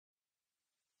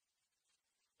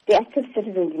The active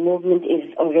citizens movement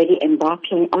is already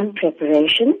embarking on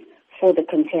preparation for the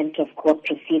contempt of court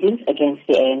proceedings against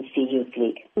the ANC Youth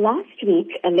League. Last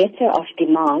week, a letter of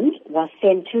demand was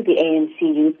sent to the ANC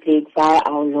Youth League via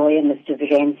our lawyer, Mr.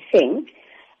 Viren Singh,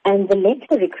 and the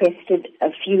letter requested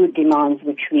a few demands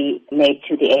which we made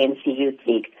to the ANC Youth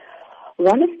League.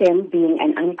 One of them being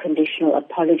an unconditional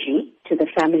apology to the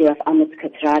family of Ahmed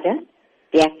Kathrada,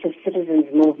 the active citizens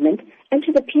movement, and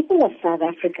to the people of South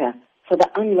Africa for the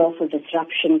unlawful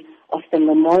disruption of the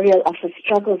memorial of a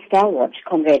struggle stalwart,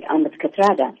 Comrade Ahmed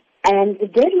Kathrada. And the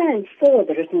deadline for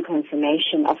the written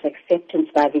confirmation of acceptance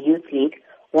by the Youth League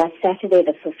was Saturday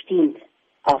the 15th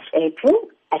of April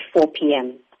at 4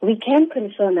 p.m. We can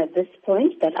confirm at this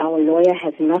point that our lawyer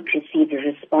has not received a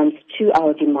response to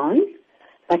our demands,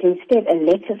 but instead a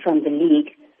letter from the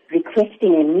League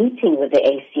requesting a meeting with the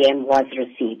ACM was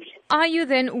received. Are you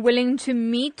then willing to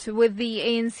meet with the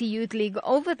ANC Youth League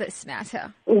over this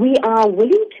matter? We are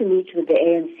willing to meet with the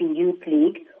ANC Youth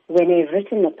League when a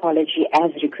written apology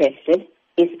as requested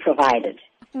is provided.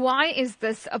 Why is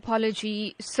this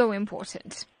apology so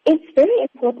important? It's very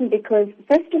important because,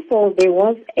 first of all, there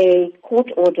was a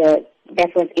court order that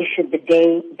was issued the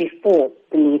day before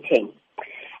the meeting.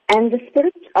 And the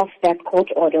spirit of that court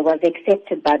order was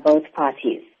accepted by both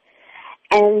parties.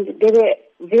 And there were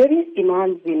various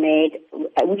demands we made,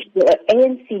 which the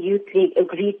ANC Youth League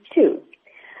agreed to.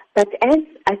 But as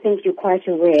I think you're quite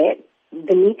aware,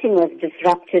 the meeting was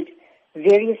disrupted.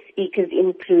 Various speakers,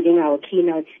 including our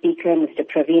keynote speaker, Mr.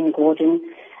 Praveen Gordon,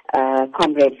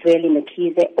 Comrade Zweli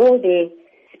Mkhize, all their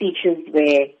speeches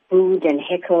were booed and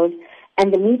heckled,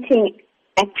 and the meeting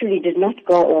actually did not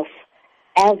go off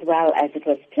as well as it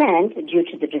was planned due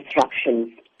to the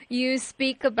disruptions. You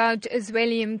speak about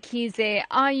Zweli Mkhize.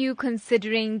 Are you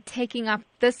considering taking up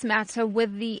this matter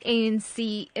with the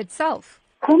ANC itself?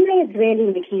 Comrade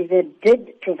Zweli Mkhize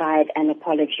did provide an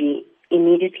apology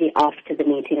immediately after the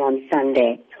meeting on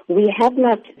Sunday. We have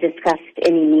not discussed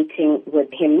any meeting with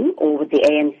him or with the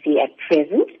ANC at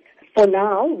present. For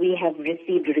now, we have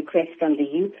received a request from the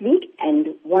Youth League,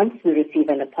 and once we receive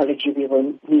an apology, we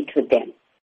will meet with them.